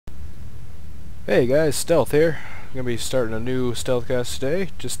Hey guys, Stealth here. I'm going to be starting a new Stealthcast today.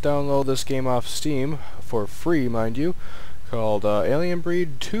 Just download this game off Steam, for free mind you, called Alien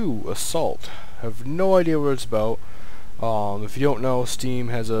Breed 2 Assault. I have no idea what it's about. If you don't know, Steam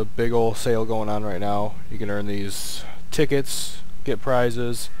has a big old sale going on right now. You can earn these tickets, get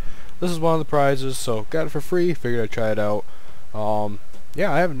prizes. This is one of the prizes, so got it for free, figured I'd try it out.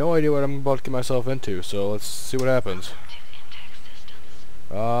 Yeah, I have no idea what I'm about to get myself into, so let's see what happens.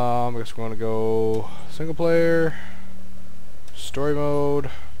 I guess we're going to go single player, story mode,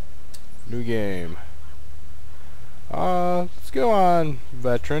 new game. Let's go on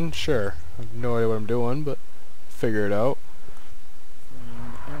veteran, sure. I have no idea what I'm doing, but figure it out.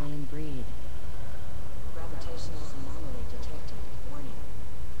 Alien breed. Gravitational anomaly detected. Warning.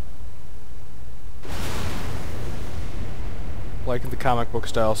 Liking the comic book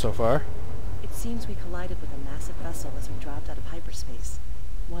style so far. It seems we collided with a massive vessel as we dropped out of hyperspace.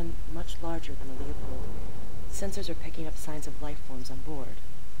 One much larger than the Leopold. Sensors are picking up signs of life forms on board.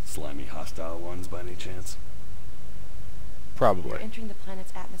 Slimy hostile ones by any chance? Probably. We're entering the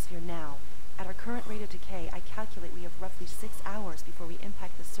planet's atmosphere now. At our current rate of decay, I calculate we have roughly 6 hours before we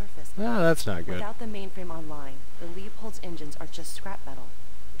impact the surface. Ah, that's not good. Without the mainframe online, the Leopold's engines are just scrap metal.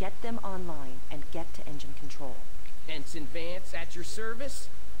 Get them online and get to engine control. Ensign Vance at your service.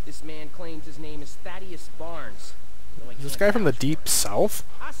 This man claims his name is Thaddeus Barnes. Is this guy from the deep south?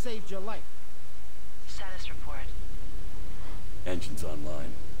 I saved your life. Status report. Engines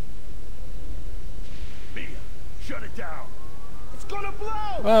online. Mia, shut it down! It's gonna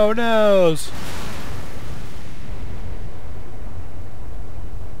blow! Oh no!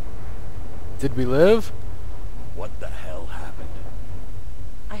 Did we live? What the hell happened?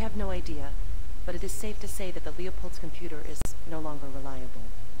 I have no idea, but it is safe to say that the Leopold's computer is no longer reliable.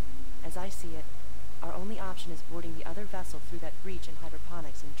 As I see it, our only option is boarding the other vessel through that breach in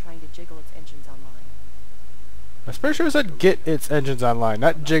hydroponics and trying to jiggle its engines online. I'm pretty sure it said get its engines online,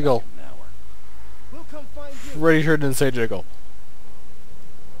 not jiggle. An hour. We'll come find you. Pretty sure it didn't say jiggle.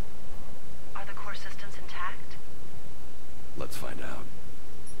 Are the core systems intact? Let's find out.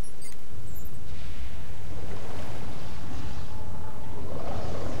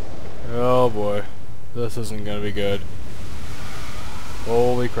 Oh boy. This isn't gonna be good.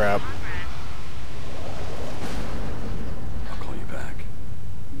 Holy crap. I'll call you back.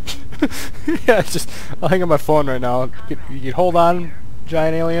 Yeah, I'll hang on my phone right now. You can hold on,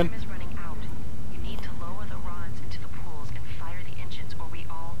 giant alien. Time is running out. You need to lower the rods into the pools and fire the engines or we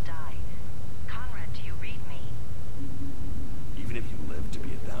all die. Conrad, do you read me? Even if you live to be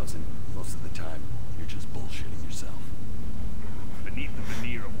 1,000, most of the time, you're just bullshitting yourself. Beneath the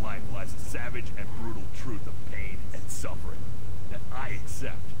veneer of life lies a savage and brutal truth of pain and suffering that I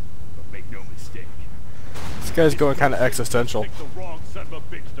accept, but make no mistake. This guy's going kind of existential. Pick the wrong son of a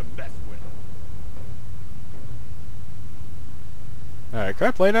bitch to mess with. Alright, can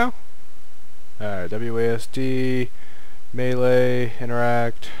I play now? Alright, WASD, melee,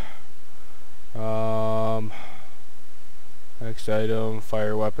 interact, next item,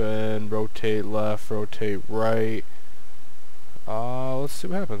 fire weapon, rotate left, rotate right. Let's see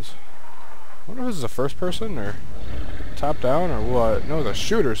what happens. I wonder if this is a first person or top down or what. No, it's a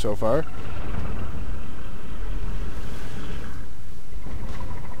shooter so far.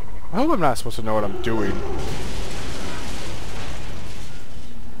 I hope I'm not supposed to know what I'm doing.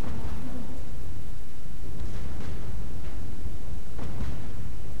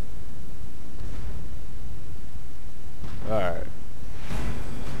 Alright.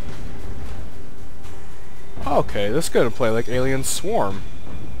 Okay, this is gonna play like Alien Swarm,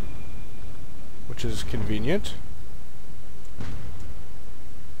 which is convenient.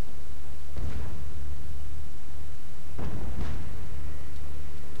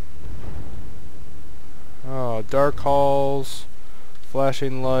 Oh, dark halls,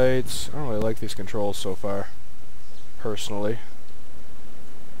 flashing lights. I don't really like these controls so far, personally.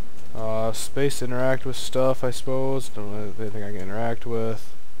 Space to interact with stuff, I suppose. Don't know anything I can interact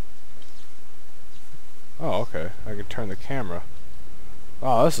with. Oh, okay. I can turn the camera.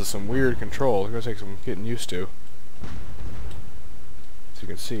 Oh, this is some weird control. It's gonna take some getting used to. As you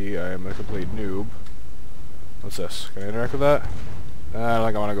can see, I am a complete noob. What's this? Can I interact with that? I don't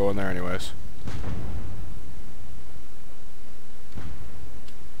think I want to go in there anyways.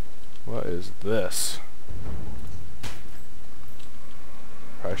 What is this?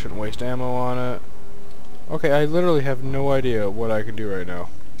 Probably shouldn't waste ammo on it. Okay, I literally have no idea what I can do right now.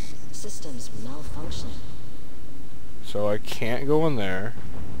 Systems malfunctioning. So I can't go in there.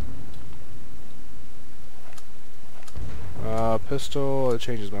 Pistol, it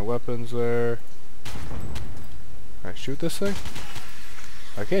changes my weapons there. Can I shoot this thing?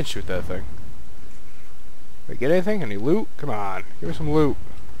 I can't shoot that thing. Did I get anything? Any loot? Come on, give me some loot.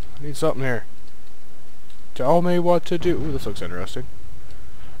 I need something here. Tell me what to do. Ooh, this looks interesting.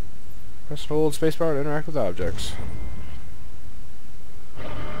 Press and hold spacebar to interact with objects.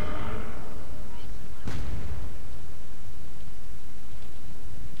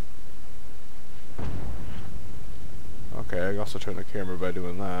 Okay, I can also turn the camera by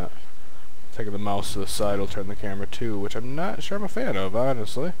doing that. Taking the mouse to the side will turn the camera too, which I'm not sure I'm a fan of,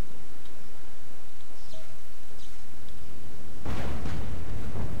 honestly.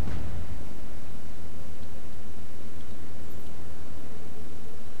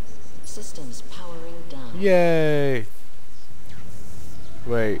 Systems powering down. Yay!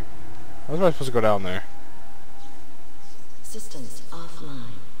 Wait, how was I supposed to go down there? Systems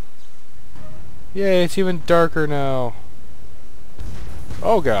offline. Yay, it's even darker now.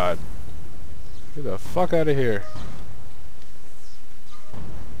 Oh god. Get the fuck out of here.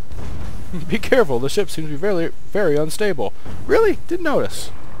 Be careful, the ship seems to be very unstable. Really? Didn't notice.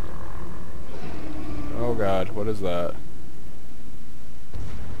 Oh god, what is that?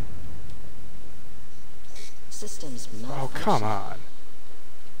 Systems malfunction. Oh, come on.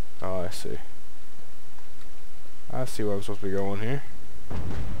 Oh, I see. I see where I'm supposed to be going here.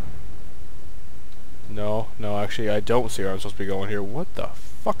 No, actually, I don't see where I'm supposed to be going here. What the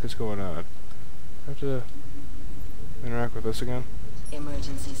fuck is going on? I have to interact with this again?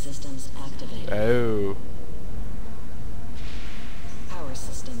 Emergency systems activated. Oh. Power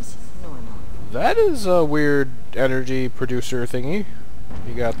systems normal. That is a weird energy producer thingy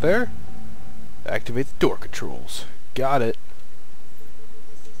you got there. Activate the door controls. Got it.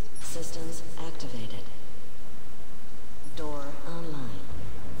 Systems activated. Door online.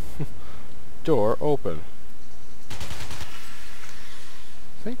 Door open. I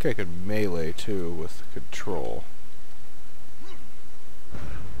think I could melee too with control.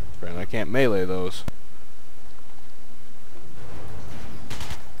 Apparently I can't melee those.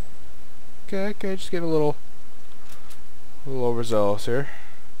 Okay, just get a little overzealous here.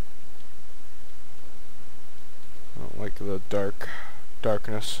 I don't like the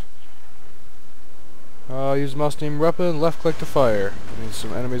darkness. Use must-name weapon, left click to fire. That means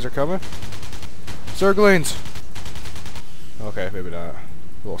some enemies are coming. Zerglings! Okay, maybe not. A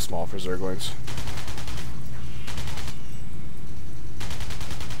little small for Zerglings.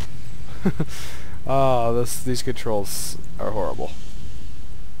 These controls are horrible.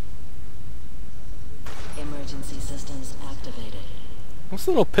 Emergency systems activated. What's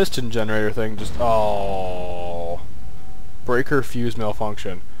the little piston generator thing? Just, oh. Breaker fuse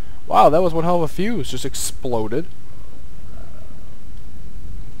malfunction. Wow, that was one hell of a fuse. Just exploded.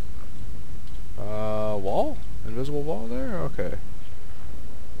 Wall? Invisible wall there? Okay.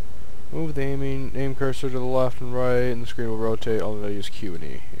 Move the aim cursor to the left and right, and the screen will rotate. I'll use Q and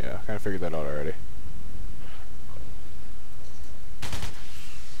E. Yeah, kind of figured that out already.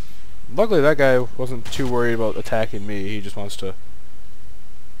 Luckily, that guy wasn't too worried about attacking me. He just wants to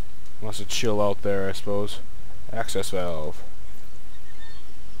chill out there, I suppose. Access valve.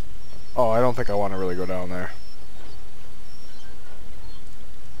 Oh, I don't think I want to really go down there.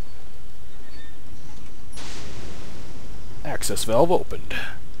 Access valve opened.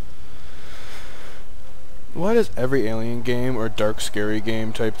 Why does every alien game or dark scary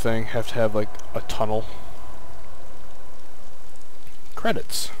game type thing have to have like a tunnel?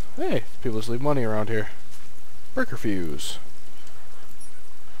 Credits. Hey, people just leave money around here. Breaker fuse.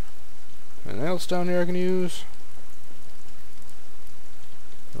 Anything else down here I can use?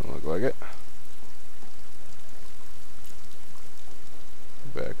 Don't look like it.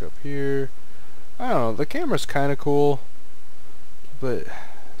 Back up here. I don't know, the camera's kinda cool, but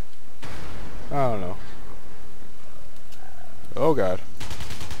I don't know. Oh god.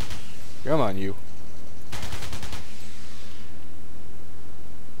 Come on, you.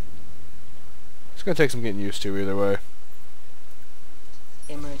 It's gonna take some getting used to either way.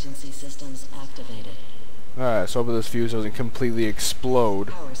 Emergency systems activated. Alright, so hopefully this fuse doesn't completely explode.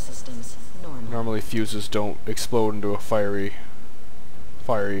 Power systems normal. Normally fuses don't explode into a fiery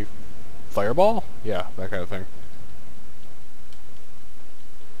fireball? Yeah, that kind of thing.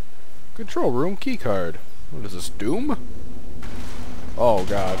 Control room keycard. What is this, Doom? Oh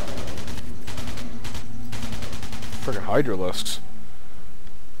god. Frickin' Hydralisks.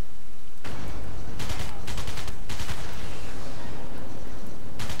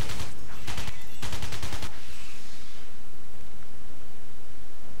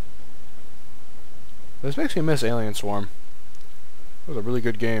 This makes me miss Alien Swarm. It was a really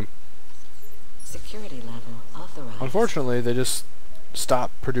good game. Security level authorized. Unfortunately, they just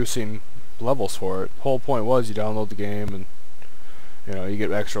stopped producing levels for it. The whole point was you download the game and you know, you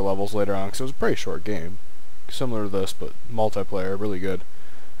get extra levels later on because it was a pretty short game. similar to this, but multiplayer, really good.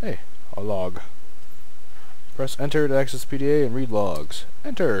 Hey, a log. Press enter to access PDA and read logs.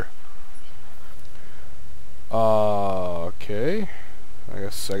 Enter! Okay. I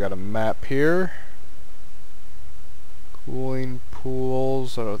guess I got a map here. Cooling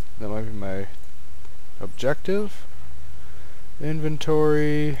pools. That might be my objective.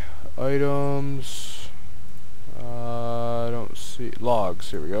 Inventory. Items. I don't see.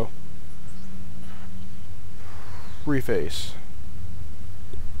 Logs. Here we go. Reface.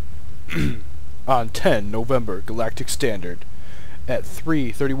 On 10 November Galactic Standard at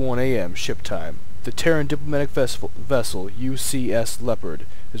 3:31 a.m. ship time, the Terran diplomatic vessel UCS Leopard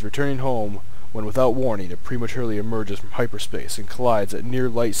is returning home when, without warning, it prematurely emerges from hyperspace and collides at near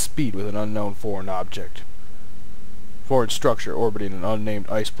light speed with an unknown foreign structure orbiting an unnamed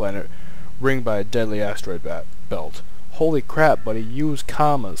ice planet ringed by a deadly asteroid belt. Holy crap, buddy, use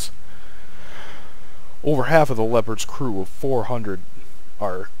commas. Over half of the Leopard's crew of 400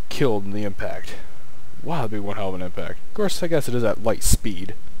 are killed in the impact. Wow, that'd be one hell of an impact. Of course, I guess it is at light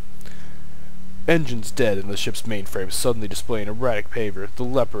speed. Engines dead and the ship's mainframe suddenly displaying erratic behavior. The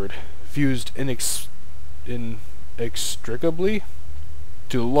Leopard, fused inextricably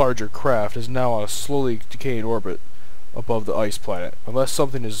to the larger craft, is now on a slowly decaying orbit above the ice planet. Unless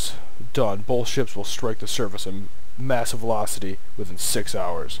something is done, both ships will strike the surface at massive velocity within 6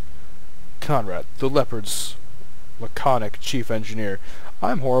 hours. Conrad, the Leopard's laconic chief engineer.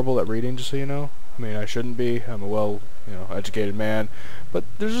 I'm horrible at reading, just so you know. I mean, I shouldn't be. I'm a well, educated man. But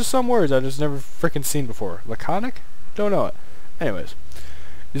there's just some words I've just never frickin' seen before. Laconic? Don't know it. Anyways,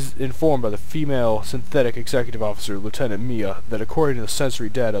 is informed by the female synthetic executive officer, Lieutenant Mia, that according to the sensory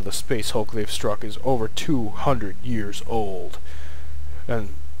data, the space hulk they've struck is over 200 years old. And,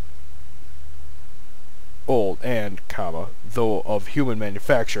 though of human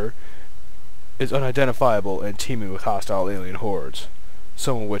manufacture, is unidentifiable and teeming with hostile alien hordes,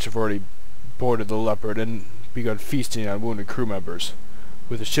 some of which have already boarded the Leopard and begun feasting on wounded crew members.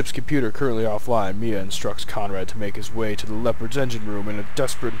 With the ship's computer currently offline, Mia instructs Conrad to make his way to the Leopard's engine room in a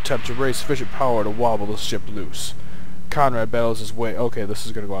desperate attempt to raise sufficient power to wobble the ship loose. Conrad battles his way... Okay, this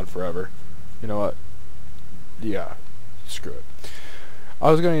is going to go on forever. You know what? Yeah, screw it.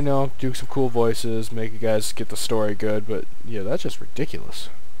 I was going to, do some cool voices, make you guys get the story good, but yeah, that's just ridiculous.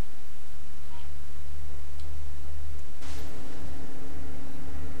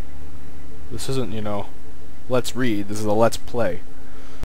 This isn't, let's read. This is a let's play.